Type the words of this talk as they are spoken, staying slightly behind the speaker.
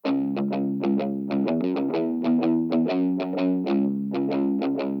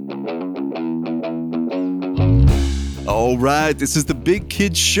All right, this is the Big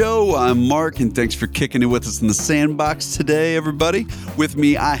Kid Show. I'm Mark, and thanks for kicking it with us in the sandbox today, everybody. With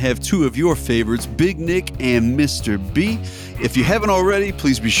me, I have two of your favorites, Big Nick and Mr. B. If you haven't already,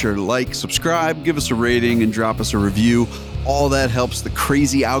 please be sure to like, subscribe, give us a rating, and drop us a review. All that helps the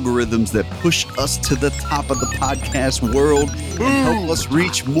crazy algorithms that push us to the top of the podcast world and help us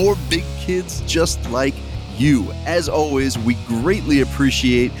reach more big kids just like you. As always, we greatly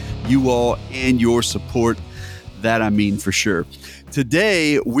appreciate you all and your support. That I mean for sure.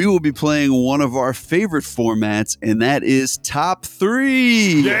 Today, we will be playing one of our favorite formats, and that is Top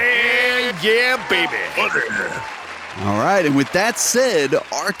 3. Yeah, baby. All right, and with that said,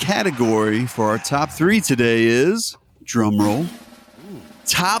 our category for our Top 3 today is, drumroll,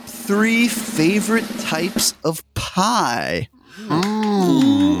 Top 3 favorite types of pie.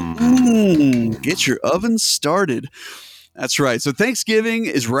 Get your oven started. That's right. So Thanksgiving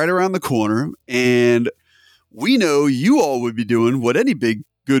is right around the corner, and we know you all would be doing what any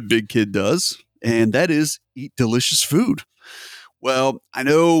good big kid does, and that is eat delicious food. Well, I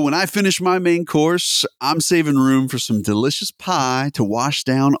know when I finish my main course, I'm saving room for some delicious pie to wash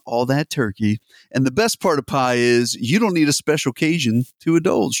down all that turkey. And the best part of pie is you don't need a special occasion to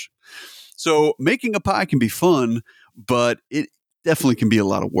indulge. So making a pie can be fun, but it definitely can be a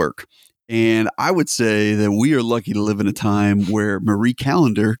lot of work. And I would say that we are lucky to live in a time where Marie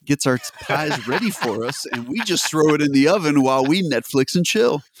Callender gets our pies ready for us, and we just throw it in the oven while we Netflix and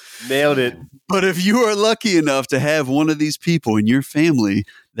chill. Nailed it. But if you are lucky enough to have one of these people in your family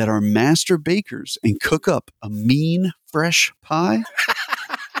that are master bakers and cook up a mean, fresh pie.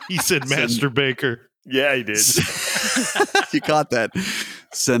 He said master baker. Yeah, he did. You caught that.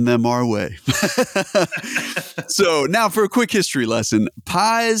 Send them our way. So now for a quick history lesson.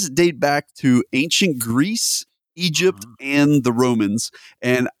 Pies date back to ancient Greece, Egypt, and the Romans.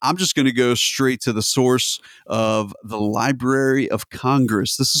 And I'm just going to go straight to the source of the Library of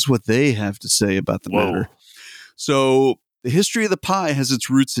Congress. This is what they have to say about the matter. So the history of the pie has its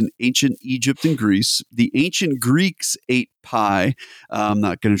roots in ancient Egypt and Greece. The ancient Greeks ate pie. I'm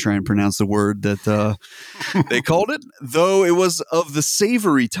not going to try and pronounce the word that they called it, though it was of the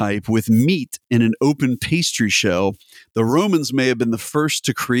savory type with meat in an open pastry shell. The Romans may have been the first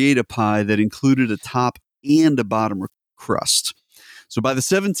to create a pie that included a top and a bottom crust. So by the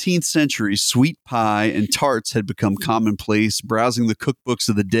 17th century, sweet pie and tarts had become commonplace. Browsing the cookbooks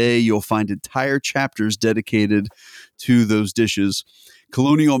of the day, you'll find entire chapters dedicated to those dishes.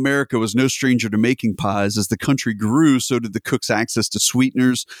 Colonial America was no stranger to making pies. As the country grew, so did the cook's access to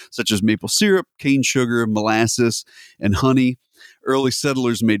sweeteners such as maple syrup, cane sugar, molasses, and honey. Early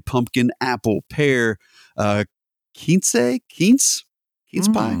settlers made pumpkin, apple, pear, quince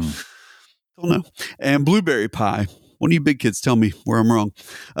pie? Don't know. And blueberry pie. One of you big kids tell me where I'm wrong.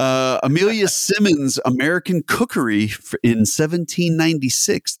 Amelia Simmons' American Cookery in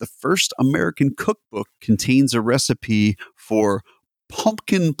 1796, the first American cookbook, contains a recipe for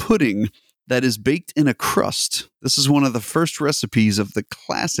pumpkin pudding that is baked in a crust. This is one of the first recipes of the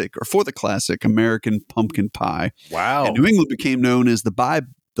classic American pumpkin pie. Wow. And New England became known as the pie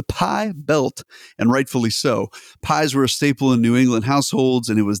belt, and rightfully so. Pies were a staple in New England households,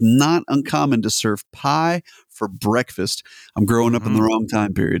 and it was not uncommon to serve pie for breakfast. I'm growing up in the wrong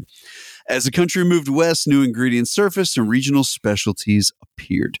time period. As the country moved west, new ingredients surfaced and regional specialties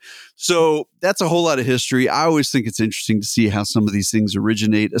appeared. So that's a whole lot of history. I always think it's interesting to see how some of these things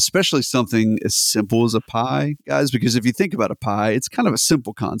originate, especially something as simple as a pie, guys, because if you think about a pie, it's kind of a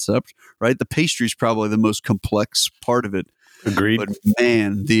simple concept, right? The pastry is probably the most complex part of it. Agreed. But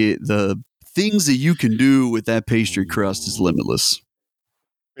man, the things that you can do with that pastry crust is limitless.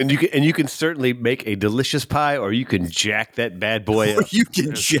 And you can certainly make a delicious pie, or you can jack that bad boy up. You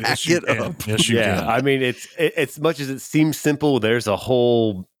can jack it up. Yes, you can. I mean, it's much as it seems simple, there's a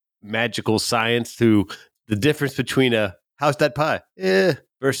whole magical science to the difference between how's that pie?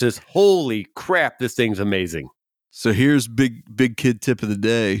 Versus holy crap, this thing's amazing. So here's big kid tip of the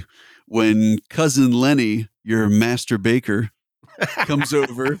day. When cousin Lenny, your master baker, comes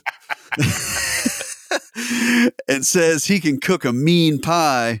over and says he can cook a mean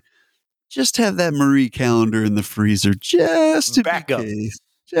pie, just have that Marie Callender in the freezer just in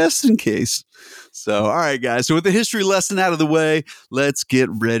case. So, all right, guys. So with the history lesson out of the way, let's get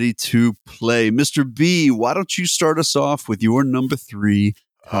ready to play. Mr. B, why don't you start us off with your number 3?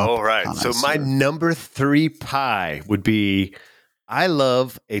 All right. So my number 3 pie would be, I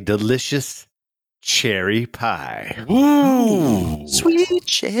love a delicious cherry pie. Ooh. Sweet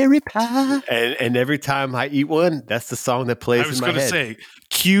cherry pie. And every time I eat one, that's the song that plays in my head. I was going to say,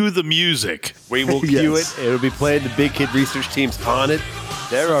 cue the music. We will cue it. It'll be playing. The Big Kid Research team's on it.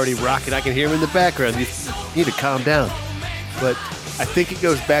 They're already rocking. I can hear them in the background. You need to calm down. but I think it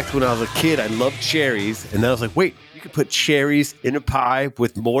goes back to when I was a kid. I loved cherries, and then I was like, wait, you could put cherries in a pie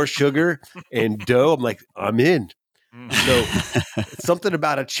with more sugar and dough. I'm like, I'm in. So it's something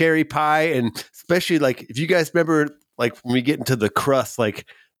about a cherry pie, and especially like if you guys remember, like when we get into the crust, like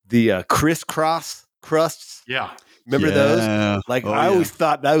the crisscross crusts. Yeah. Remember those? Like I always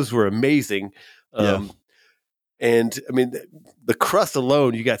thought those were amazing. And I mean, the crust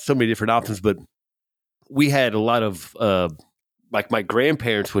alone, you got so many different options, but we had a lot of, like my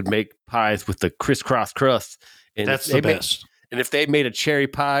grandparents would make pies with the crisscross crust. And That's the best. And if they made a cherry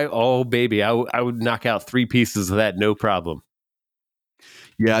pie, oh baby, I would knock out 3 pieces of that, no problem.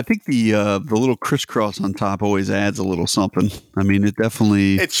 Yeah, I think the little crisscross on top always adds a little something. I mean,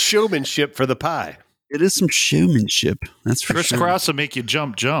 It's showmanship for the pie. It is some showmanship. That's for sure. Crisscross will make you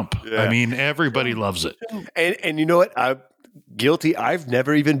jump. Yeah. I mean, everybody loves it. And you know what? I'm guilty. I've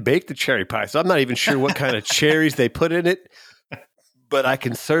never even baked a cherry pie, so I'm not even sure what kind of cherries they put in it. But I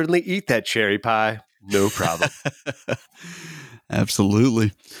can certainly eat that cherry pie, no problem.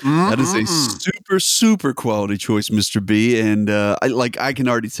 Absolutely. That is a super, super quality choice, Mr. B. And I can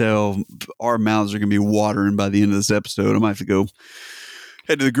already tell our mouths are going to be watering by the end of this episode. I might have to go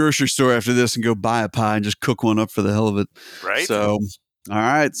head to the grocery store after this and go buy a pie and just cook one up for the hell of it. Right. So, all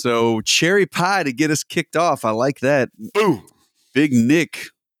right. So cherry pie to get us kicked off. I like that. Boom. Big Nick,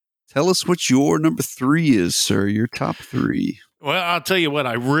 tell us what your number 3 is, sir. Your top 3. Well, I'll tell you what,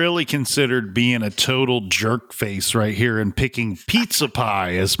 I really considered being a total jerk face right here and picking pizza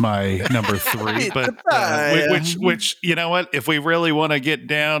pie as my number 3. But which you know what? If we really want to get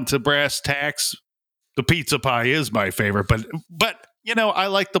down to brass tacks, the pizza pie is my favorite. But you know, I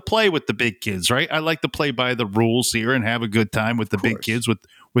like to play with the big kids, right? I like to play by the rules here and have a good time with the big kids, with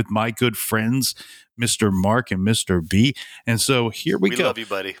my good friends, Mr. Mark and Mr. B. And so here we go. We love you,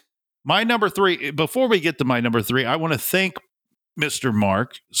 buddy. My number 3, before we get to my number 3, I want to thank Mr.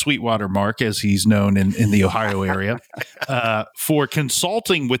 Mark, Sweetwater Mark, as he's known in the Ohio area, for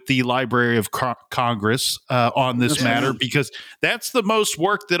consulting with the Library of Congress on this matter, because that's the most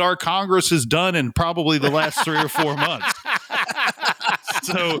work that our Congress has done in probably the last 3 or 4 months.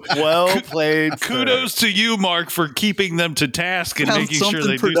 So well played. Kudos to you, Mark, for keeping them to task and making sure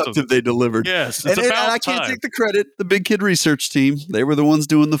they do something. They delivered. Yes, and I can't take the credit. The Big Kid Research Team, they were the ones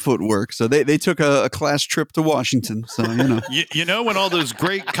doing the footwork. So they took a class trip to Washington. So, you know. You know, when all those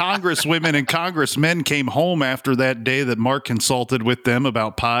great congresswomen and congressmen came home after that day that Mark consulted with them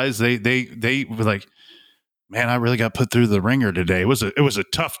about pies, they were like, man, I really got put through the ringer today. It was a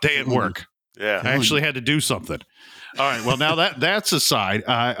tough day at work. Yeah. I actually had to do something. All right. Well, now that's aside,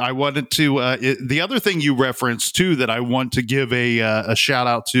 I wanted to the other thing you referenced too that I want to give a shout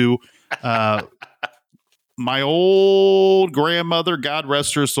out to my old grandmother, God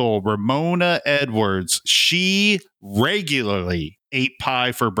rest her soul, Ramona Edwards. She regularly ate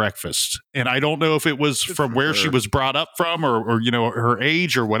pie for breakfast, and I don't know if it was from where she was brought up from or you know her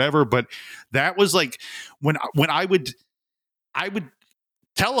age or whatever, but that was like when I would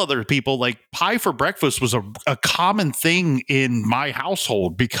tell other people like pie for breakfast was a common thing in my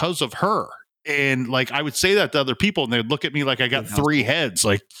household because of her. And like, I would say that to other people and they'd look at me like I got 3 heads.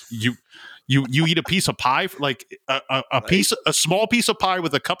 Like you eat a piece of pie, like a small piece of pie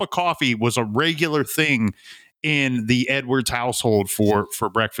with a cup of coffee was a regular thing in the Edwards household for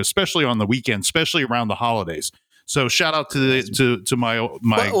breakfast, especially on the weekend, especially around the holidays. So shout out to my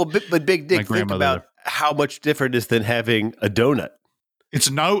but Big Dick, think about how much different is than having a donut. It's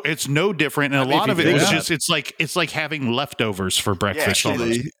no different, and a lot of it is just it's like having leftovers for breakfast. Yeah,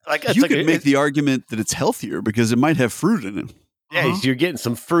 actually, you could make the argument that it's healthier because it might have fruit in it. Yeah, you're getting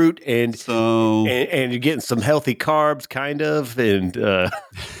some fruit and you're getting some healthy carbs, kind of, and a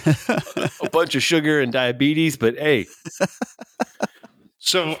bunch of sugar and diabetes. But hey.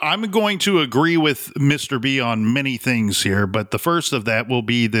 So I'm going to agree with Mr. B on many things here, but the first of that will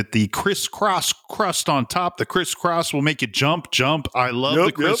be that the crisscross crust on top, the crisscross will make you jump. I love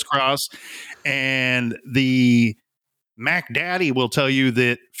the crisscross. And the Mac Daddy will tell you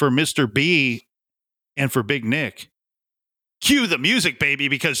that for Mr. B and for Big Nick, cue the music, baby,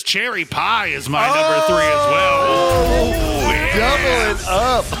 because cherry pie is my number 3 as well. Doubling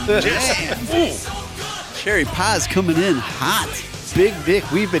up. Cherry pie's coming in hot. Big Dick,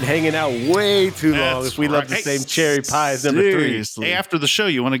 we've been hanging out way too long if we love the same cherry pie as number 3. Hey, after the show,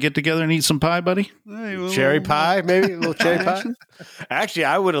 you want to get together and eat some pie, buddy? Cherry pie, maybe? A little cherry pie? Actually,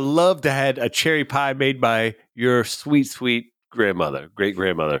 I would have loved to have had a cherry pie made by your sweet, sweet grandmother,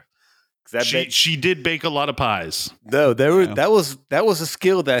 great-grandmother. She did bake a lot of pies. No, that was a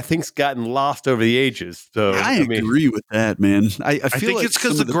skill that I think's gotten lost over the ages. So I agree with that, man. I feel think like it's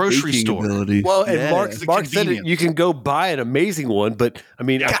 'cause some the of grocery baking store. ability- well, and Yeah. Mark said it, convenience. you can go buy an amazing one, but I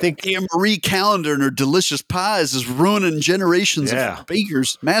mean, I think Goddamn Marie Callender and her delicious pies is ruining generations Yeah. of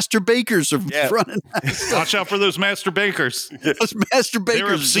bakers. Master bakers are Yeah. running. Watch out for those master bakers. Those master bakers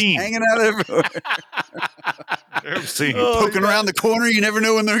are just obscene. hanging out everywhere, They're obscene. poking around the corner. You never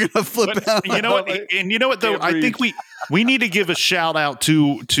know when they're going to flip But out. you know what? And you know what though? Can't I breathe. think we need to give a shout out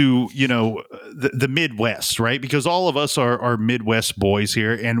to the Midwest, right? Because all of us are Midwest boys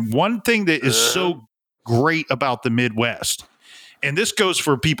here. And one thing that is so great about the Midwest, and this goes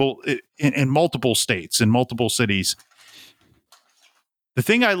for people in multiple states, in multiple cities. The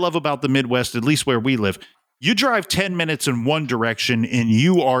thing I love about the Midwest, at least where we live, you drive 10 minutes in one direction and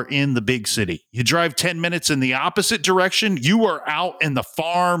you are in the big city. You drive 10 minutes in the opposite direction, you are out in the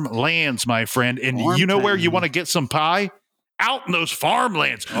farmlands, my friend. And Farm you know where you town. want to get some pie? Out in those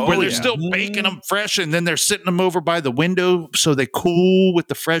farmlands where they're yeah. still baking them fresh and then they're sitting them over by the window so they cool with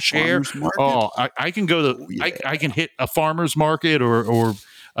the fresh air. Farmers market? Oh, I can go to, yeah. I can hit a farmer's market or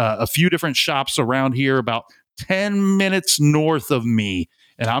a few different shops around here about 10 minutes north of me.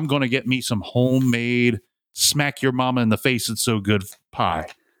 And I'm going to get me some homemade smack your mama in the face, it's so good pie.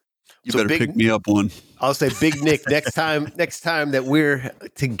 You So better big- pick me up one. I'll say, Big Nick, next time that we're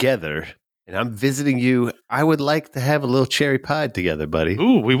together and I'm visiting you, I would like to have a little cherry pie together, buddy.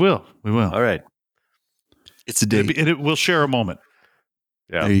 Ooh, we will. All right. It's a date. We'll share a moment.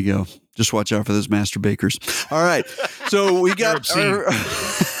 Yeah. There you go. Just watch out for those master bakers. All right. So we got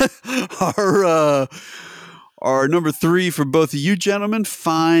our number 3 for both of you gentlemen.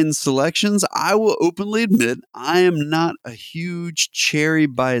 Fine selections. I will openly admit I am not a huge cherry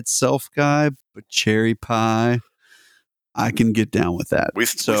by itself guy, but cherry pie, I can get down with that. We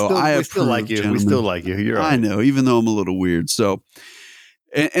still approve, like you. gentlemen. We still like you. You're all I right. know, even though I'm a little weird. So,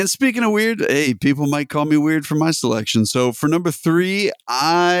 and speaking of weird, hey, people might call me weird for my selection. So for number 3,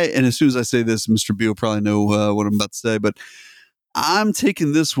 and as soon as I say this, Mr. B will probably know what I'm about to say, but I'm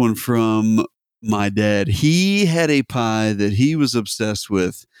taking this one from my dad. He had a pie that he was obsessed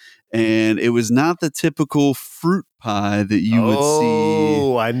with, and it was not the typical fruit pie that you would see.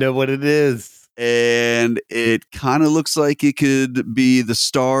 Oh, I know what it is. And it kind of looks like it could be the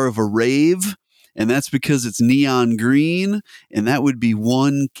star of a rave. And that's because it's neon green, and that would be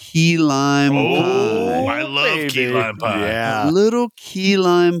one key lime Oh, pie. I love key lime pie. Yeah. A little key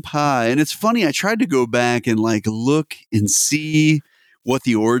lime pie. And it's funny, I tried to go back and like look and see what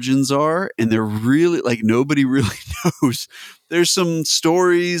the origins are, and they're really like nobody really knows. There's some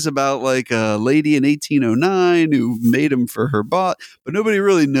stories about like a lady in 1809 who made them for her but nobody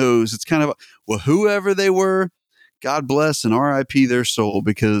really knows. It's kind of, well, whoever they were, God bless and RIP their soul,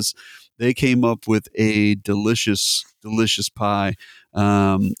 because they came up with a delicious, delicious pie.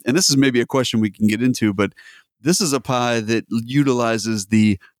 And this is maybe a question we can get into, but this is a pie that utilizes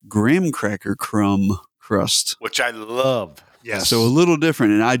the graham cracker crumb crust. Which I love. Yes. So a little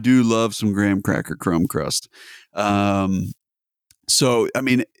different. And I do love some graham cracker crumb crust. So, I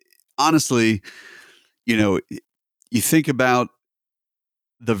mean, honestly, you think about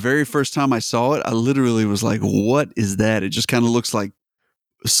the very first time I saw it, I literally was like, what is that? It just kind of looks like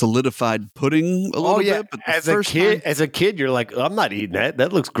solidified pudding a little bit. But the As a first kid, time- you're like, I'm not eating that.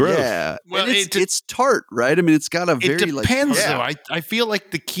 That looks gross. Yeah. Well, And it's tart, right? I mean, it's got a very it depends like, though. I feel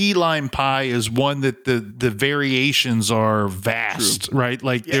like the key lime pie is one that the variations are vast, right?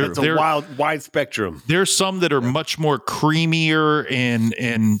 Like Yeah, it's a wide spectrum. there's some that are much more creamier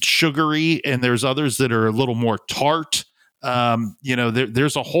and sugary, and there's others that are a little more tart.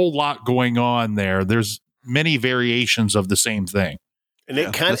 There's a whole lot going on there. There's many variations of the same thing. And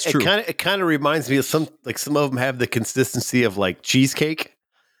Yeah, that's true. it kind of reminds me of some of them have the consistency of like cheesecake.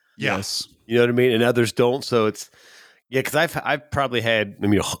 yes. You know what I mean? And others don't. So it's, because I've probably had,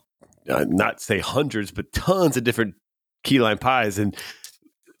 not say hundreds, but tons of different key lime pies. And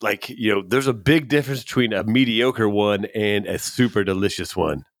like, there's a big difference between a mediocre one and a super delicious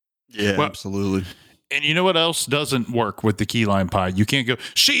one. Yeah, Well, absolutely. And you know what else doesn't work with the key lime pie? You can't go,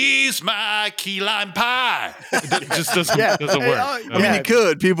 she's my key lime pie. It just doesn't, doesn't work. I mean, you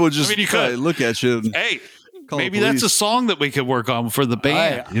could. People would just you probably could. look at you. And Hey, call the maybe that's a police. song that we could work on for the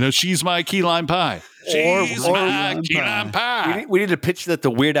band. She's my key lime pie. She's or my lime key pie. lime pie. We need to pitch that to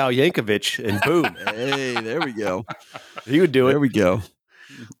Weird Al Yankovic, and boom, Hey, there we go. he would do There it. we go.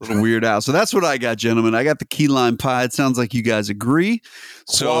 Little weird out. So that's what I got, gentlemen. I got the key lime pie. It sounds like you guys agree.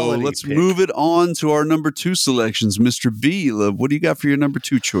 So Quality let's pick. move it on to our number 2 selections. Mr. B, what do you got for your number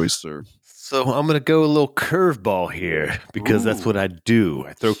 2 choice, sir? So I'm going to go a little curveball here because that's what I do.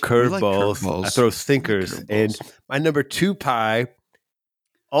 I throw curveballs, curveballs. I throw sinkers, and my number 2 pie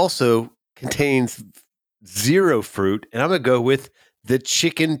also contains 0 fruit, and I'm going to go with the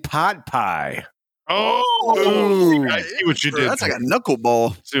chicken pot pie. Oh, I see what you did. That's there. like a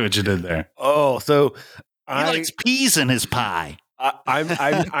knuckleball. See what you did there. Oh, so He likes peas in his pie.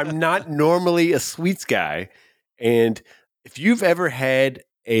 I'm not normally a sweets guy, and if you've ever had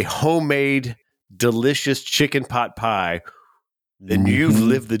a homemade delicious chicken pot pie, then you've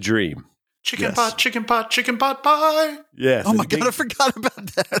lived the dream. Chicken pot, chicken pot, chicken pot pie. Yes. Oh my God, I forgot about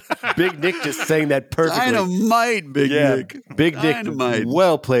that. Big Nick just sang that perfectly. Dynamite, Big Nick. Big Nick, Dynamite.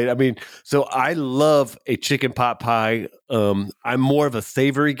 well played. I mean, so I love a chicken pot pie. I'm more of a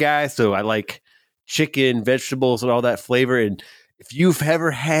savory guy, so I like chicken, vegetables, and all that flavor. And if you've ever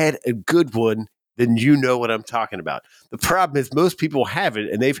had a good one, then you know what I'm talking about. The problem is most people haven't,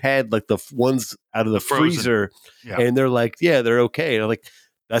 and they've had like the ones out of the Frozen. freezer, and they're like, yeah, they're okay. And I'm like,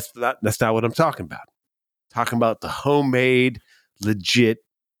 that's not what I'm talking about. I'm talking about the homemade, legit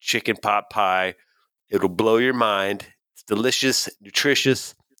chicken pot pie. It'll blow your mind. It's delicious,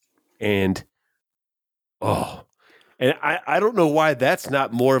 nutritious, and I don't know why that's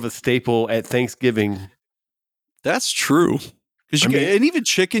not more of a staple at Thanksgiving. That's true. Because and even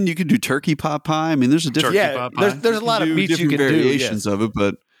chicken, you can do turkey pot pie. I mean, there's a different. Pot pie. There's a lot of meats you can do. Variations of it,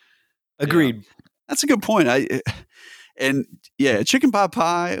 but agreed. That's a good point. Chicken pot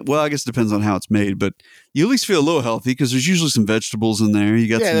pie. Well, I guess it depends on how it's made, but you at least feel a little healthy because there's usually some vegetables in there. You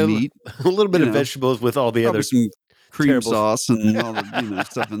got some meat, a little bit of vegetables with all the other some cream sauce and all the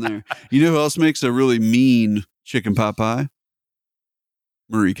stuff in there. You know who else makes a really mean chicken pot pie?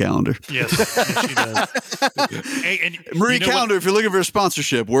 Marie Callender. Yes, she does. Hey, Marie Callender, if you're looking for a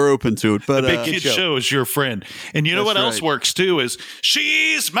sponsorship, we're open to it. But the Big Kid Show is your friend. And you know what else works too is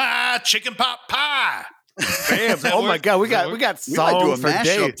she's my chicken pot pie. Bam. Oh my God, we got songs for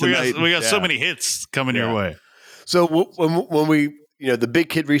days. We got so many hits coming your way. So when we, the Big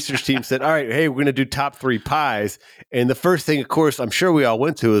Kid research team said, all right, hey, we're going to do top 3 pies. And the first thing, of course, I'm sure we all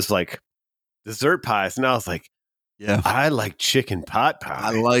went to is like dessert pies. And I was like, yeah, I like chicken pot pie.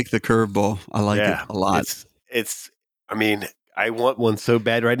 I like the curveball. I like it a lot. I mean, I want one so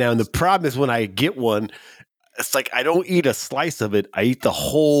bad right now. And the problem is when I get one, it's like I don't eat a slice of it. I eat the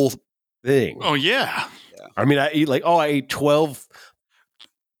whole thing. Oh, yeah. I mean, I ate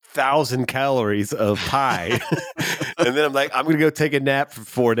 12,000 calories of pie. And then I'm like, I'm going to go take a nap for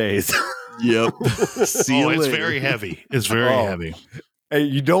 4 days. Yep. See you it's later. very heavy. It's very heavy. And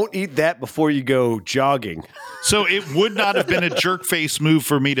you don't eat that before you go jogging. So it would not have been a jerk face move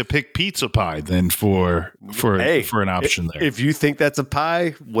for me to pick pizza pie then for an option there. If you think that's a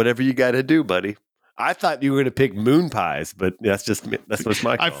pie, whatever you got to do, buddy. I thought you were going to pick moon pies, but that's what's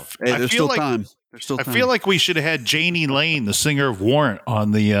my call. There's still time. I feel like we should have had Janie Lane, the singer of Warrant,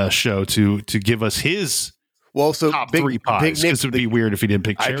 on the show to give us his top 3 pies. Because it would be weird if he didn't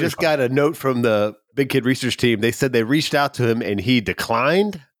pick cherry I just pie. got a note from the Big Kid research team. They said they reached out to him and he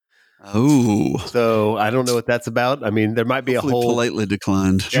declined. Oh. So I don't know what that's about. I mean, there might be a whole... politely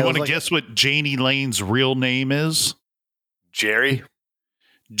declined. Do you want to guess what Janie Lane's real name is? Jerry?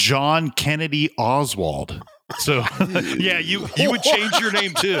 John Kennedy Oswald. So, yeah, you would change your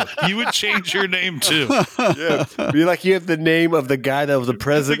name too. You would change your name too. Yeah. Be like you have the name of the guy that was the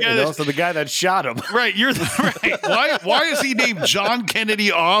president and also the guy that shot him. Right. You're right. Why is he named John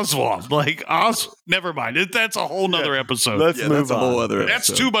Kennedy Oswald? Like never mind. That's a whole nother episode. Let's move that's on. A whole other That's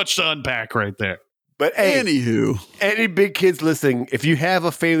episode. too much to unpack right there. But hey, anywho, any big kids listening, if you have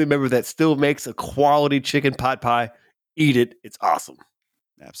a family member that still makes a quality chicken pot pie, eat it. It's awesome.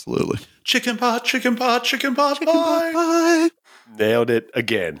 Absolutely. Chicken pot pie. Nailed it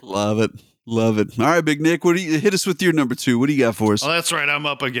again. Love it. All right, Big Nick, hit us with your number 2. What do you got for us? Oh, that's right. I'm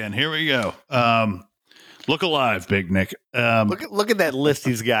up again. Here we go. Look alive, Big Nick. Look at that list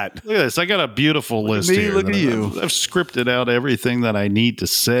he's got. Look at this. I got a beautiful list here. Look at you. I've scripted out everything that I need to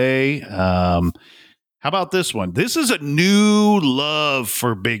say. How about this one? This is a new love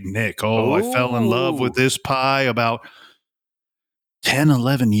for Big Nick. I fell in love with this pie about 10,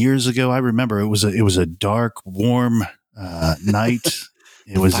 11 years ago. I remember it was a dark, warm night.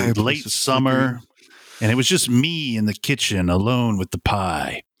 It was late summer, and it was just me in the kitchen alone with the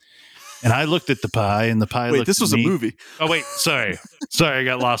pie. And I looked at the pie, and the pie looked at me. Wait, this was a movie. Oh, wait. Sorry, I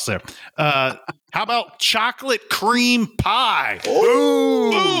got lost there. How about chocolate cream pie?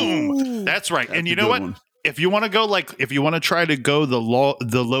 Boom! That's right. And you know what? If you want to try to go the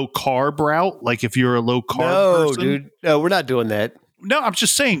low carb route, like if you're a low carb person. Dude. No, we're not doing that. No, I'm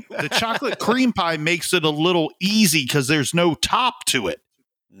just saying the chocolate cream pie makes it a little easy because there's no top to it.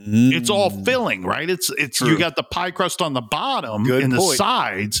 It's all filling, right? It's True. you got the pie crust on the bottom Good and the point.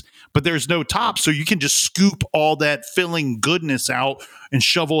 sides, but there's no top, so you can just scoop all that filling goodness out and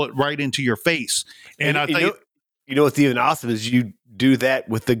shovel it right into your face. And I think you know what's even awesome is you do that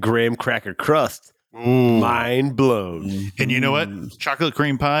with the graham cracker crust. Mind blown. And you know what? Chocolate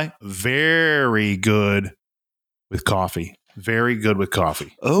cream pie, very good with coffee. Very good with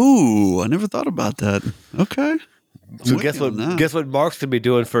coffee. Oh, I never thought about that. Okay. So With guess you what? on that. Guess what Mark's gonna be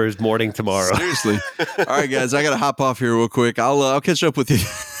doing for his morning tomorrow. Seriously. All right, guys, I got to hop off here real quick. I'll catch up with you.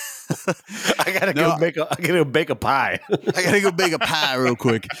 I gotta No. go bake a pie. I gotta go bake a pie real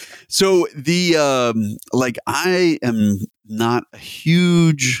quick. So I am not a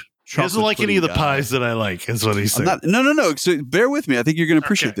huge. He doesn't like any of the chocolate pudding pies that I like, is what he guy. said. No. So bear with me. I think you're going to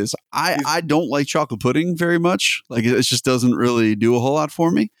appreciate Okay. this. I don't like chocolate pudding very much. Like it just doesn't really do a whole lot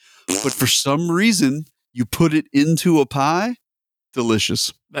for me. But for some reason, you put it into a pie,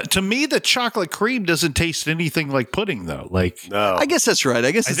 delicious. To me, the chocolate cream doesn't taste anything like pudding, though. Like, No. I guess that's right.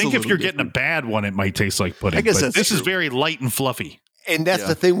 I guess I it's think a if little you're getting a different. bad one, it might taste like pudding. I guess but that's this is true. very light and fluffy. And that's Yeah.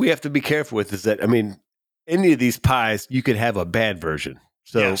 the thing we have to be careful with is that, I mean, any of these pies, you could have a bad version.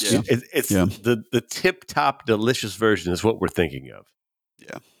 So Yes. Yeah. it's Yeah. the tip top delicious version is what we're thinking of.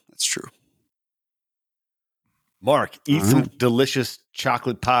 That's true. Mark, eat All some right. delicious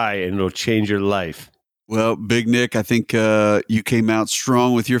chocolate pie and it'll change your life. Well, Big Nick, I think you came out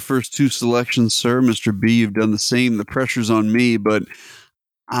strong with your first two selections, sir. Mr. B, you've done the same. The pressure's on me, but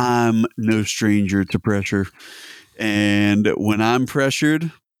I'm no stranger to pressure. And when I'm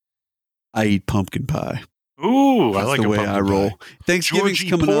pressured, I eat pumpkin pie. Ooh, That's I like the a way pumpkin I roll. pie. Thanksgiving's Georgie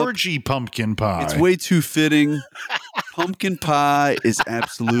coming up. Porgy pumpkin pie. It's way too fitting. Pumpkin pie is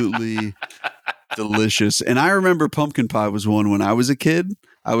absolutely delicious. And I remember pumpkin pie was one when I was a kid.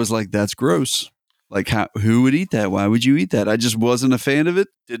 I was like, that's gross. Like, who would eat that? Why would you eat that? I just wasn't a fan of it.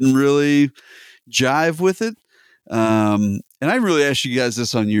 Didn't really jive with it. And I really asked you guys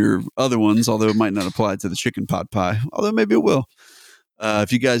this on your other ones, although it might not apply to the chicken pot pie, although maybe it will.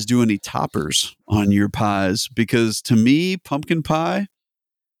 If you guys do any toppers on your pies, because to me, pumpkin pie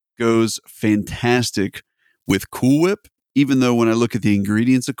goes fantastic with Cool Whip. Even though when I look at the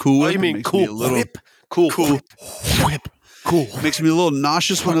ingredients of Cool Oh, Whip, you it mean makes cool me a little whip? Cool Cool whip. Cool. makes me a little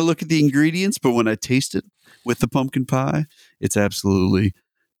nauseous when I look at the ingredients, but when I taste it with the pumpkin pie, it's absolutely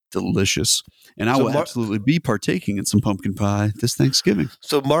delicious. And I So will absolutely be partaking in some pumpkin pie this Thanksgiving.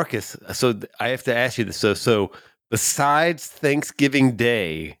 So Marcus, I have to ask you this. So besides Thanksgiving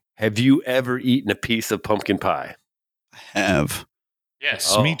Day, have you ever eaten a piece of pumpkin pie? I have.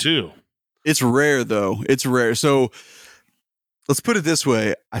 yes, Oh. me too. It's rare though. It's rare. So let's put it this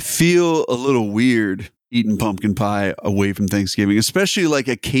way. I feel a little weird eating pumpkin pie away from Thanksgiving, especially like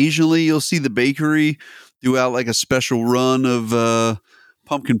occasionally you'll see the bakery do out like a special run of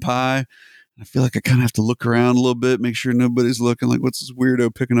pumpkin pie. I feel like I kind of have to look around a little bit, make sure nobody's looking like, what's this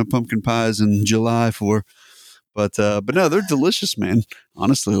weirdo picking up pumpkin pies in July for? But no, they're delicious, man.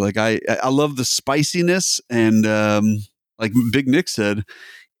 Honestly, like I love the spiciness, and like Big Nick said,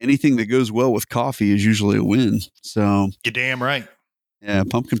 anything that goes well with coffee is usually a win. So You're damn right. yeah,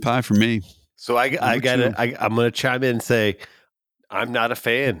 pumpkin pie for me. So I'm about going to chime in and say, I'm not a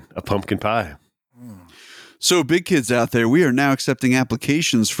fan of pumpkin pie. So big kids out there, we are now accepting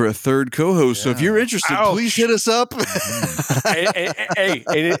applications for a third co-host. So if you're interested, Ouch. please hit us up.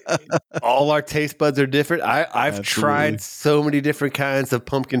 All our taste buds are different. I've Absolutely. tried so many different kinds of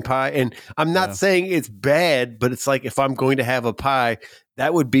pumpkin pie, and I'm not Yeah. saying it's bad, but it's like if I'm going to have a pie,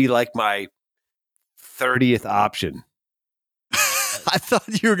 that would be like my 30th option. I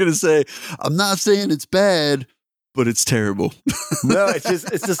thought you were going to say, I'm not saying it's bad, but it's terrible. No, it's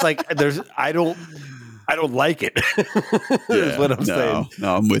just like I don't like it. Is what I'm saying.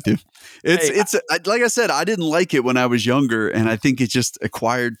 No, I'm with you. Like I said, I didn't like it when I was younger, and I think it just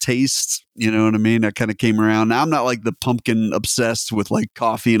acquired tastes. You know what I mean? I kind of came around. Now I'm not like the pumpkin obsessed with like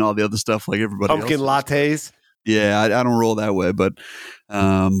coffee and all the other stuff like everybody Pumpkin else. lattes. Yeah, I don't roll that way, but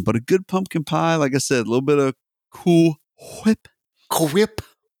a good pumpkin pie, like I said, a little bit of Cool Whip. Whip.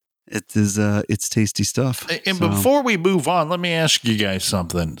 It is it's tasty stuff. And So- before we move on, let me ask you guys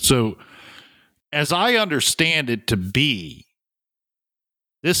something. So, as I understand it to be,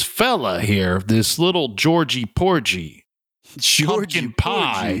 this fella here, this little Georgie Porgy, pumpkin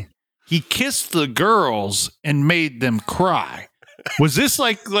pie, he kissed the girls and made them cry. Was this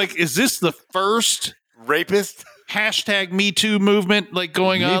like is this the first Rapist. hashtag Me Too movement like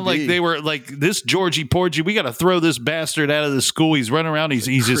going on? Like Maybe. they were like, this Georgie Porgy, we got to throw this bastard out of the school. He's running around. He's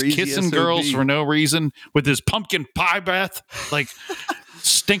just Crazy kissing SOB. girls for no reason with his pumpkin pie breath, like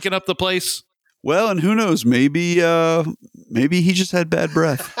stinking up the place. Well, and who knows? Maybe he just had bad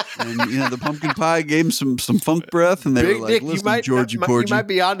breath, and the pumpkin pie gave him some funk breath, and they Big were like, Dick, "Listen, Georgie you Porgy." might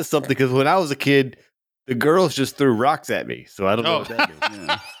be onto something because when I was a kid, the girls just threw rocks at me. So I don't know what that means.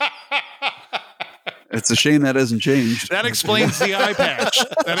 Yeah. It's a shame that hasn't changed. That explains the eye patch.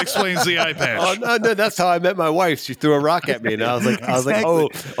 That explains the eye patch. Oh no, that's how I met my wife. She threw a rock at me, and I was like, Exactly.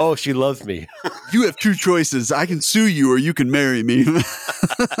 oh, she loves me. You have two choices. I can sue you, or you can marry me.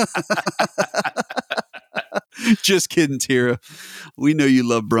 Just kidding, Tira. We know you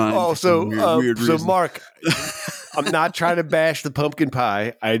love Brian. Oh, for some weird so reason. Mark, I'm not trying to bash the pumpkin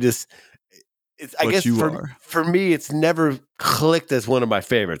pie. I guess But you are. for me, it's never clicked as one of my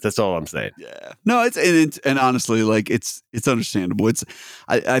favorites. That's all I'm saying. Yeah. No, and honestly, like it's understandable.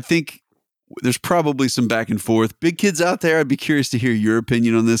 I think there's probably some back and forth. Big kids out there, I'd be curious to hear your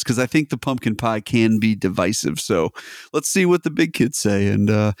opinion on this because I think the pumpkin pie can be divisive. So let's see what the big kids say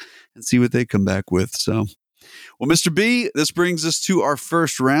and see what they come back with. So, well, Mr. B, this brings us to our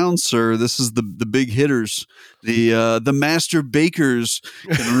first round, sir. This is the big hitters. The master bakers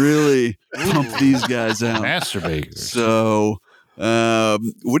can really pump these guys out. Masturbators. So,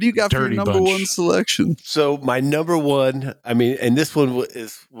 what do you got Dirty for your number bunch. one selection? So my number one, I mean, and this one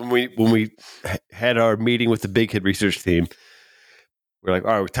is when we had our meeting with the Big Hit Research team. We're like,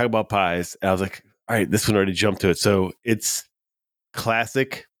 all right, we're talking about pies. And I was like, all right, this one already jumped to it. So it's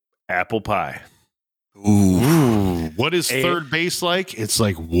classic apple pie. Ooh. What is And- third base like? It's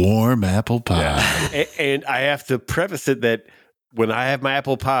like warm apple pie. And I have to preface it that when I have my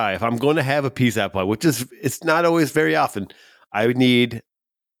apple pie, if I'm going to have a piece of apple pie, which is it's not always very often, I would need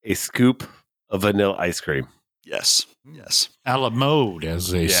a scoop of vanilla ice cream. Yes. A la mode, as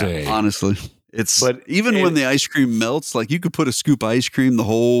they say. Honestly, it's But even when the ice cream melts, like you could put a scoop of ice cream, the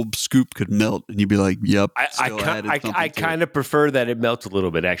whole scoop could melt, and you'd be like, "Yep." I kind of prefer that it melts a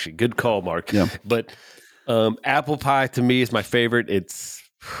little bit. Actually, good call, Mark. Yeah. But apple pie to me is my favorite. It's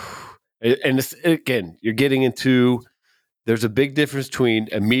and it's, again, you're getting into. There's a big difference between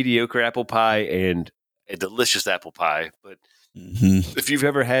a mediocre apple pie and a delicious apple pie. But if you've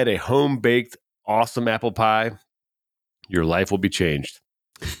ever had a home baked awesome apple pie, your life will be changed.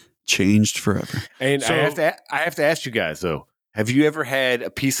 changed forever. And So- I have to ask you guys though: have you ever had a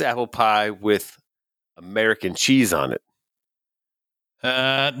piece of apple pie with American cheese on it?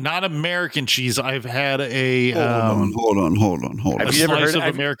 Not American cheese. I've had a Hold on. a Have you ever slice heard- of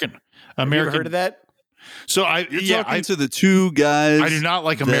have- American. Have you ever heard of that? So You're talking to the two guys. I do not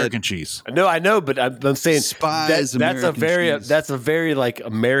like that- American cheese. No, I know, but I'm saying Despise that's American cheese. a very like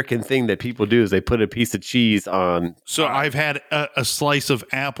American thing that people do is they put a piece of cheese on. So I've had a slice of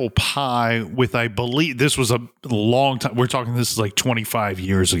apple pie with, I believe this was a long time. We're talking, this is like 25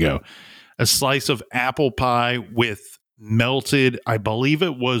 years ago. A slice of apple pie with melted, I believe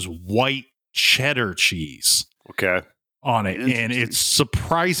it was white cheddar cheese Okay. on it. And Interesting. it's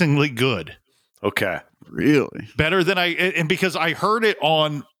surprisingly good. Okay. Really? Better than and because I heard it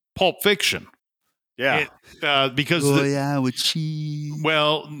on Pulp Fiction. Yeah. Because yeah, with cheese.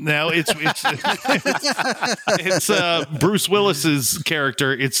 well, now it's Bruce Willis's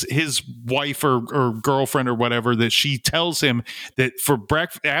character. It's his wife or girlfriend or whatever that she tells him that for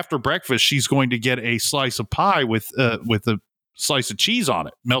after breakfast she's going to get a slice of pie with a slice of cheese on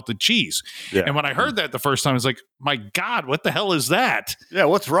it, melted cheese. Yeah. And when I heard that the first time, I was like, "My God, what the hell is that?" Yeah.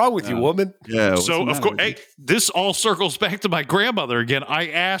 What's wrong with you, woman? Yeah. what's the So of matter course, with you? hey, this all circles back to my grandmother again. I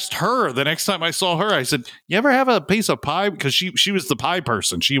asked her the next time I saw her. I said, "You ever have a piece of pie?" Because she was the pie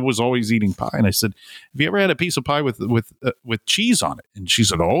person. She was always eating pie, and I said, "Have you ever had a piece of pie with cheese on it?" And she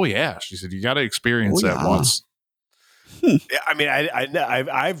said, "Oh yeah." She said, "You got to experience Oh, that yeah. once." Yeah, I mean,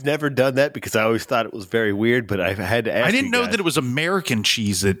 I've never done that because I always thought it was very weird, but I've had to ask. I didn't you know guys. that it was American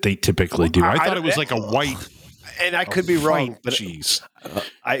cheese that they typically do. I thought it was like a white, and I could be wrong, white but cheese.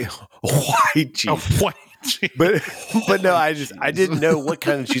 I white cheese. A white cheese. But no, I didn't know what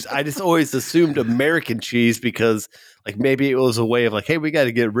kind of cheese. I just always assumed American cheese because like maybe it was a way of like, hey, we got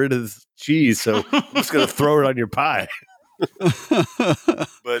to get rid of this cheese, so I'm just gonna throw it on your pie.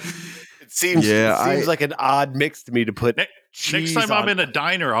 But it seems like an odd mix to me to put cheese. Next time I'm in a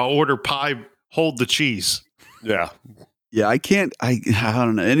diner, I'll order pie. Hold the cheese. Yeah. Yeah, I can't. I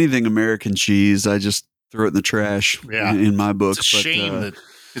don't know anything American cheese. I just throw it in the trash. Yeah. in my book. It's a shame that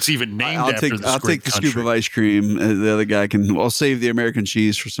it's even named I'll after take this I'll great take the country. scoop of ice cream. The other guy can. I'll save the American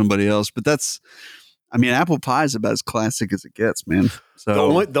cheese for somebody else. But that's. I mean, apple pie is about as classic as it gets, man.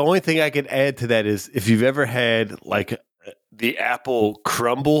 So The only thing I could add to that is if you've ever had like the apple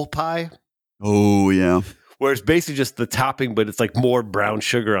crumble pie, oh yeah, where it's basically just the topping, but it's like more brown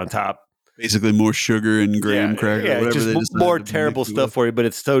sugar on top. basically more sugar and graham cracker, whatever just they decide more to terrible mix it stuff with. for you, but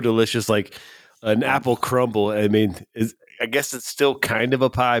it's so delicious. Like an apple crumble. I mean, I guess it's still kind of a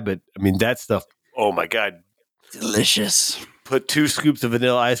pie, but I mean, that stuff, oh my God. Delicious. Put 2 scoops of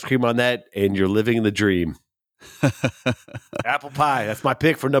vanilla ice cream on that, and you're living the dream. Apple pie. That's my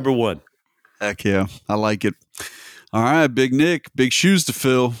pick for number 1. Heck yeah. I like it. All right, Big Nick, big shoes to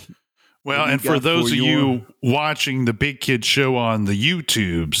fill. Well, and for those of you watching the Big Kid Show on the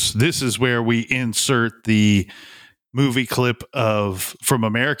YouTubes, this is where we insert the movie clip from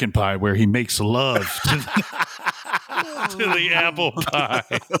American Pie where he makes love to the apple pie.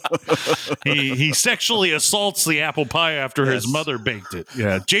 He sexually assaults the apple pie after his mother baked it.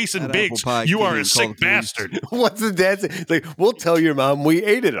 Yeah, Jason That Biggs, apple pie you are can't a even sick call the police. bastard. What's the dad say? It's like, we'll tell your mom we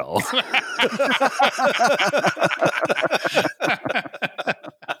ate it all.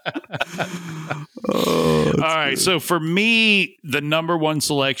 Oh, All right. So for me, the number 1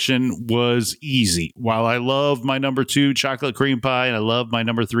 selection was easy. While I love my number 2 chocolate cream pie and I love my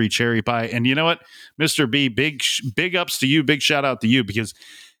number 3 cherry pie. And you know what, Mr. B, big ups to you. Big shout out to you, because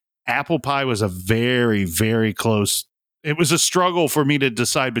apple pie was a very, very close. It was a struggle for me to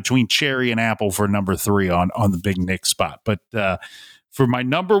decide between cherry and apple for number 3 on the Big Nick spot. But for my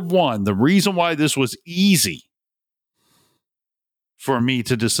number 1, the reason why this was easy for me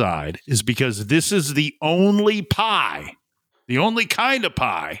to decide is because this is the only pie, the only kind of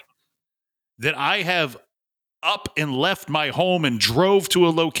pie that I have up and left my home and drove to a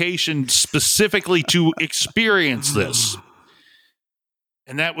location specifically to experience this.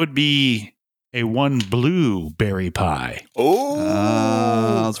 And that would be a 1 blueberry pie.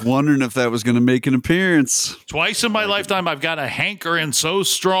 I was wondering if that was going to make an appearance. Twice in my lifetime, I've got a hankering so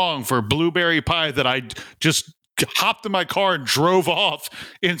strong for blueberry pie that I just hopped in my car and drove off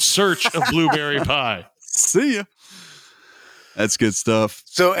in search of blueberry pie. See ya. That's good stuff.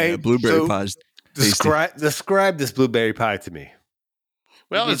 So, blueberry pie's tasty. describe this blueberry pie to me.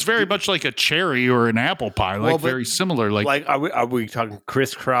 Well, it's very much like a cherry or an apple pie, very similar. Like are we talking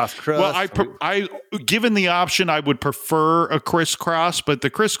crisscross crust? Well, I given the option, I would prefer a crisscross, but the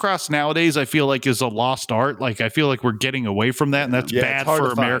crisscross nowadays I feel like is a lost art. Like I feel like we're getting away from that, and that's bad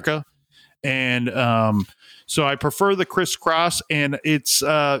for America. And so I prefer the crisscross, and it's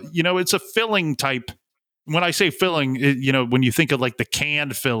it's a filling type. When I say filling, when you think of like the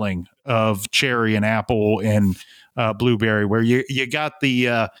canned filling of cherry and apple and blueberry, where you got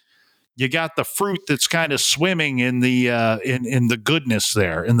the fruit that's kind of swimming in the in the goodness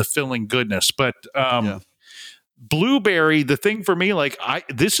there, in the filling goodness. But blueberry, the thing for me,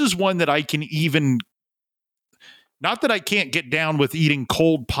 this is one that I can even. Not that I can't get down with eating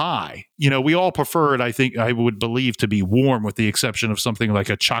cold pie. We all prefer it, I would believe, to be warm, with the exception of something like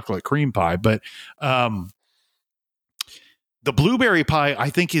a chocolate cream pie. But the blueberry pie,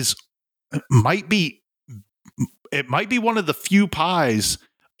 I think, might be one of the few pies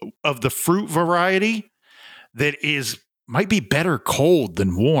of the fruit variety that might be better cold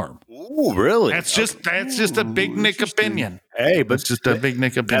than warm. Ooh, really? That's just a Big Nick opinion. Hey, but it's just a Big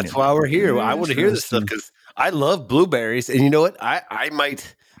Nick opinion. That's why we're here. I want to hear this stuff because I love blueberries, and you know what?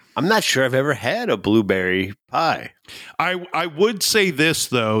 I'm not sure I've ever had a blueberry pie. I would say this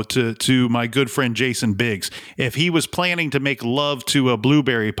though to my good friend Jason Biggs, if he was planning to make love to a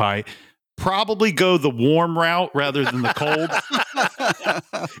blueberry pie, probably go the warm route rather than the cold.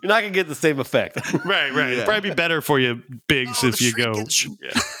 You're not gonna get the same effect. Right. Yeah. It'd probably be better for you, Biggs, if you go.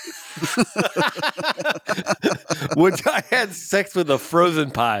 Which I had sex with a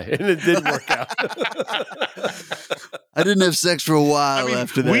frozen pie and it didn't work out. I didn't have sex for a while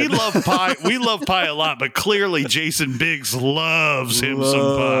after that. We love pie. We love pie a lot, but clearly Jason Biggs loves some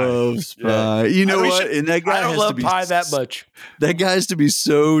pie. Yeah. You know what? And that guy I don't love pie that much. That guy has to be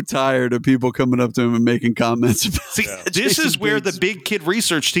so tired of people coming up to him and making comments about See, this is where the Big Kid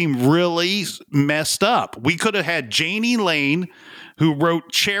research team really messed up. We could have had Janie Lane, who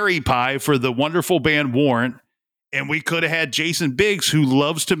wrote Cherry Pie for the wonderful band Warrant, and we could have had Jason Biggs, who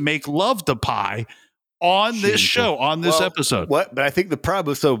loves to make love to pie, on this show, on this episode. But I think the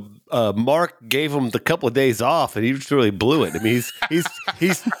problem is, Mark gave him the couple of days off, and he just really blew it. I mean,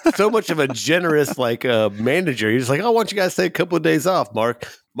 he's so much of a generous manager. He's like, "I want you guys to take a couple of days off, Mark.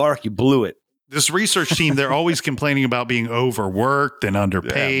 Mark, you blew it." This research team, they're always complaining about being overworked and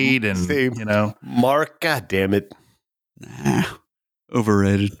underpaid, Mark, God damn it. Nah,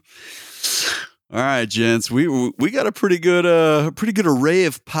 overrated. All right, gents, we got a pretty good array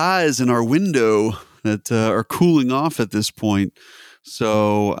of pies in our window that are cooling off at this point.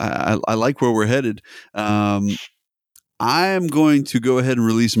 So I like where we're headed. I am going to go ahead and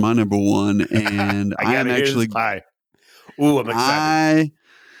release my number one, and I am actually pie. Ooh, I'm excited.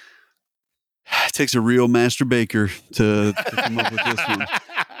 It takes a real master baker to come up with this one.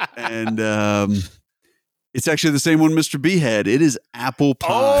 And it's actually the same one Mr. B had. It is apple pie.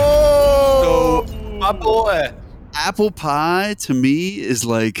 Oh, my boy. Apple pie to me is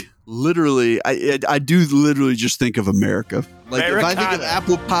like literally, I do literally just think of America. Like if I think of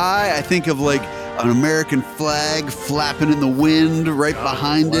apple pie, I think of like an American flag flapping in the wind right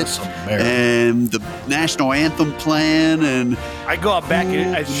behind it, and the national anthem playing, and I go out back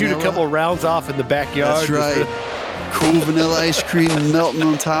and I shoot a couple of rounds off in the backyard. That's right. Cool vanilla ice cream melting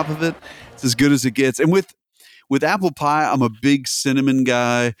on top of it. It's as good as it gets. And with apple pie, I'm a big cinnamon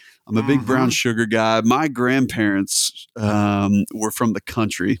guy. I'm a big brown sugar guy. My grandparents were from the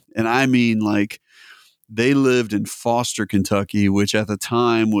country, and I mean like they lived in Foster, Kentucky, which at the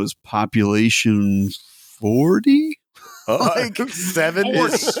time was population 40. Like 7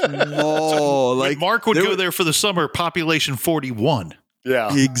 is small. Like Mark would go there for the summer, population 41.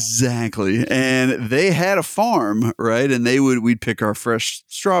 Yeah, exactly. And they had a farm, right? And we'd pick our fresh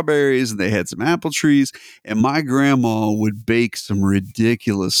strawberries, and they had some apple trees. And my grandma would bake some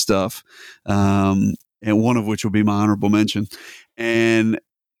ridiculous stuff, and one of which will be my honorable mention. And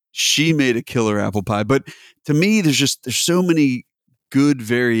she made a killer apple pie. But to me, there's so many good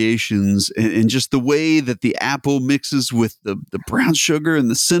variations, and just the way that the apple mixes with the brown sugar and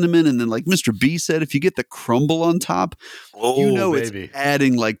the cinnamon. And then like Mr. B said, if you get the crumble on top, baby. It's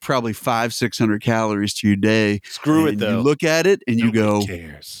adding like probably 500-600 calories to your day. Screw it though. You look at it and you go,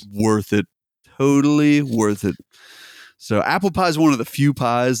 worth it. Totally worth it. So apple pie is one of the few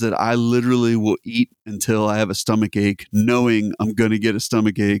pies that I literally will eat until I have a stomach ache, knowing I'm going to get a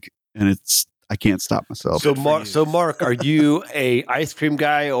stomach ache, and I can't stop myself. So Mark, are you a ice cream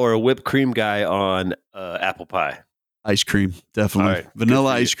guy or a whipped cream guy on apple pie? Ice cream, definitely. Right,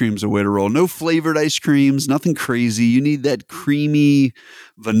 vanilla ice cream's a way to roll. No flavored ice creams, nothing crazy. You need that creamy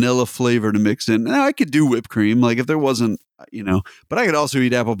vanilla flavor to mix in. Now, I could do whipped cream, like if there wasn't, but I could also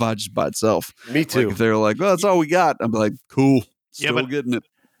eat apple pie just by itself. Me too. Like if they're like, well, that's all we got, I'm like, cool, still getting it.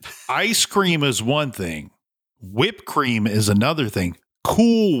 Ice cream is one thing. Whipped cream is another thing.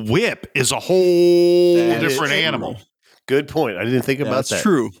 Cool Whip is a whole different animal. Good point. I didn't think about that. That's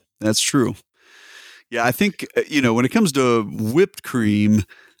true. That's true. Yeah, I think, when it comes to whipped cream,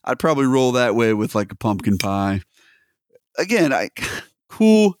 I'd probably roll that way with like a pumpkin pie. Again,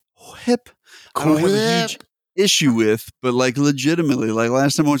 Cool Whip. I don't have a huge issue with, but like legitimately, like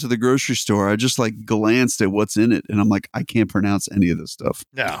last time I went to the grocery store, I just like glanced at what's in it, and I'm like, I can't pronounce any of this stuff.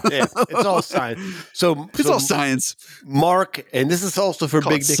 No, yeah, it's all science. So it's all science. Mark, and this is also for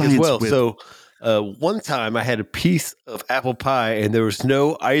Big Dick as well. Whip. So one time I had a piece of apple pie, and there was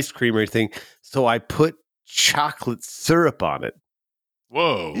no ice cream or anything, so I put chocolate syrup on it.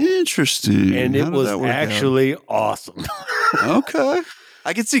 Whoa, interesting! And it was actually awesome. Okay,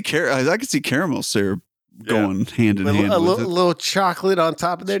 I could see caramel syrup going hand in hand. A little chocolate on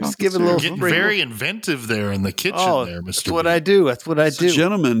top of there, just give it a little. Getting very inventive there in the kitchen, there, Mr. That's what I do. That's what I do,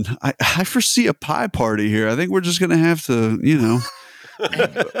 gentlemen. I foresee a pie party here. I think we're just going to have to,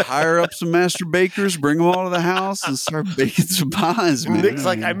 hire up some master bakers, bring them all to the house, and start baking some pies. Man. Nick's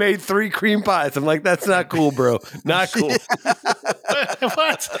like, I made 3 cream pies. I'm like, that's not cool, bro. Not cool.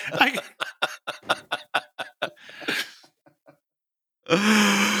 What?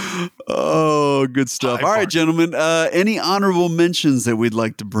 Oh, good stuff. All right, gentlemen. Any honorable mentions that we'd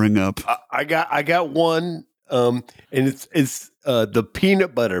like to bring up? I got one, and it's the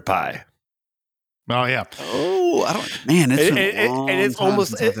peanut butter pie. Oh yeah. Oh, I don't. Man, it's and it's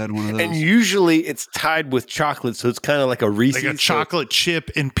almost. I've had one of those. And usually it's tied with chocolate, so it's kind of like a Reese's. Like a chocolate chip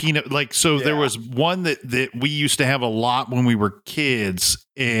and peanut. Like so, there was one that we used to have a lot when we were kids,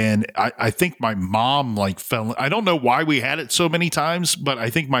 and I think my mom fell. I don't know why we had it so many times, but I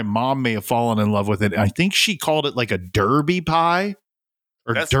think my mom may have fallen in love with it. I think she called it like a Derby pie.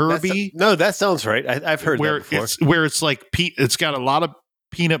 Or Derby? No, that sounds right. I've heard that before. Where it's like it's got a lot of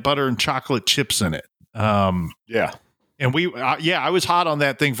peanut butter and chocolate chips in it. Yeah. And I was hot on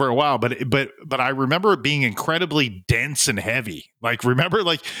that thing for a while, but I remember it being incredibly dense and heavy. Like, remember,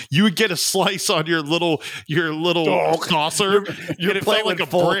 like you would get a slice on your little saucer, and it felt like a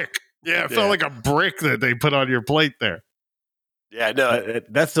brick. Yeah, it felt like a brick that they put on your plate there. Yeah, no,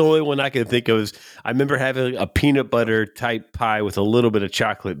 that's the only one I can think of. I remember having a peanut butter type pie with a little bit of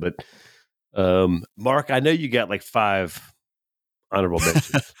chocolate. But Mark, I know you got like 5 honorable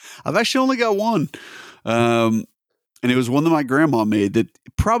mentions. I've actually only got one. And it was one that my grandma made that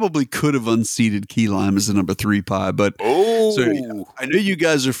probably could have unseated key lime as the number 3 pie. But so I know you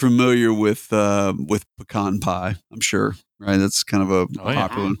guys are familiar with pecan pie, I'm sure, right? That's kind of a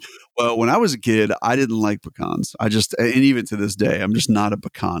popular one. Well, when I was a kid, I didn't like pecans. And even to this day, I'm just not a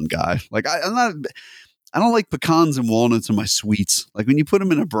pecan guy. Like I'm not. I don't like pecans and walnuts in my sweets. Like when you put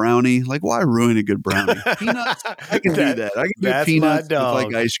them in a brownie, like why ruin a good brownie? Peanuts, I can do that. I can do peanuts with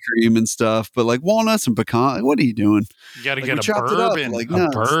like ice cream and stuff, but like walnuts and pecan, what are you doing? You got to Like, get we a chopped it up, bourbon, like, no,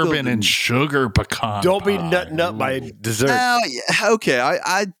 it's still and didn't- sugar pecan. Don't be pie. nutting up my dessert. Well, yeah, okay.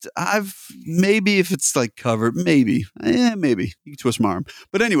 I've maybe if it's like covered, maybe you can twist my arm.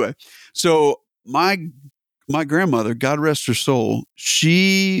 But anyway, so my grandmother, God rest her soul,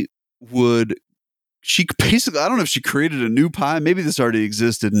 she basically, I don't know if she created a new pie. Maybe this already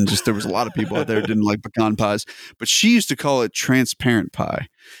existed and just there was a lot of people out there who didn't like pecan pies, but she used to call it transparent pie.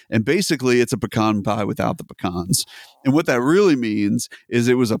 And basically it's a pecan pie without the pecans. And what that really means is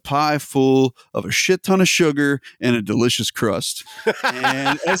it was a pie full of a shit ton of sugar and a delicious crust.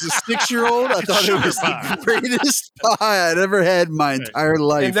 And as a 6-year-old, I thought it was pie. the greatest pie I'd ever had in my entire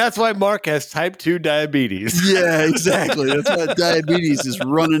life. And that's why Mark has type 2 diabetes. Yeah, exactly. That's why diabetes is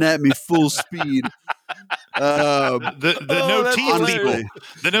running at me full speed. The no that's teeth hilarious. people.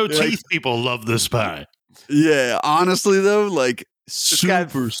 The no teeth people love this pie. Yeah, honestly though, like got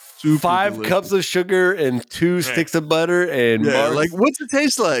super 5 delicious. cups of sugar and 2 sticks of butter. And Yeah, Mark's- like what's it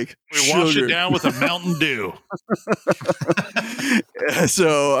taste like? We wash Sugar. it down with a Mountain Dew.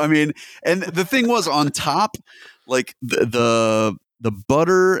 So I mean, and the thing was on top, like the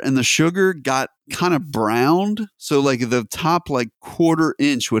butter and the sugar got kind of browned. So like the top like 1/4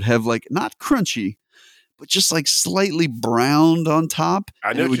 inch would have like not crunchy, but just like slightly browned on top. I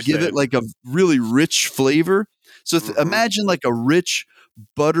And know it what would you're give it saying. like a really rich flavor. So imagine like a rich,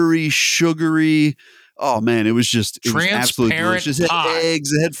 buttery, sugary. Oh man, it was absolutely Transparent delicious. It pie. had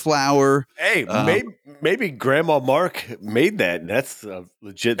eggs, it had flour. Hey, maybe Grandma Mark made that. That's a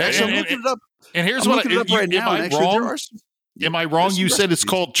legit thing. Actually, I'm And- looking it up. And here's I'm what looking it up right now. Am and I actually, there wrong? are some, Am I wrong? there's You some said it's recipes.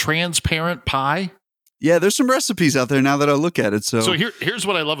 called transparent pie. Yeah, there's some recipes out there now that I look at it. So, So here's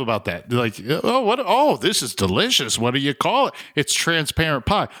what I love about that. Like, oh, this is delicious. What do you call it? It's transparent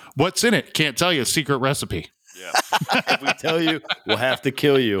pie. What's in it? Can't tell you. Secret recipe. If we tell you, we'll have to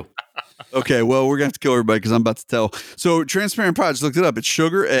kill you. okay, well, we're gonna have to kill everybody because I'm about to tell. So, transparent pie. I just looked it up. It's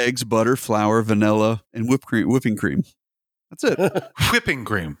sugar, eggs, butter, flour, vanilla, and whipping cream. That's it. Whipping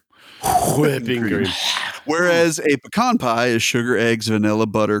cream. Whipping cream. Whereas a pecan pie is sugar, eggs, vanilla,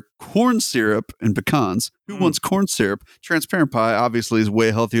 butter, corn syrup, and pecans. Who wants corn syrup? Transparent pie obviously is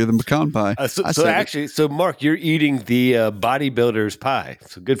way healthier than pecan pie. So, I so said it. actually, so Mark, you're eating the bodybuilder's pie.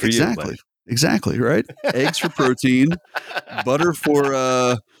 So good for you. buddy. Exactly, right? Eggs for protein, butter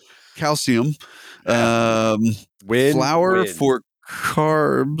for calcium, Win, flour win. for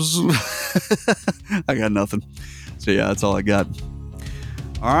carbs. I got nothing. So yeah, that's all I got.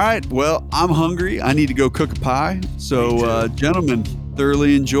 All right. Well, I'm hungry. I need to go cook a pie. So, gentlemen,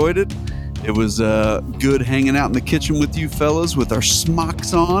 thoroughly enjoyed it. It was good hanging out in the kitchen with you fellas with our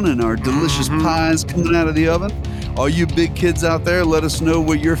smocks on and our delicious pies coming out of the oven. All you big kids out there, let us know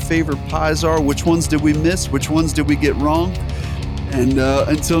what your favorite pies are. Which ones did we miss? Which ones did we get wrong? And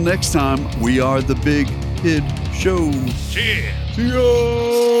until next time, we are the Big Kid Show. Cheers. See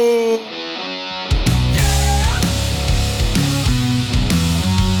ya!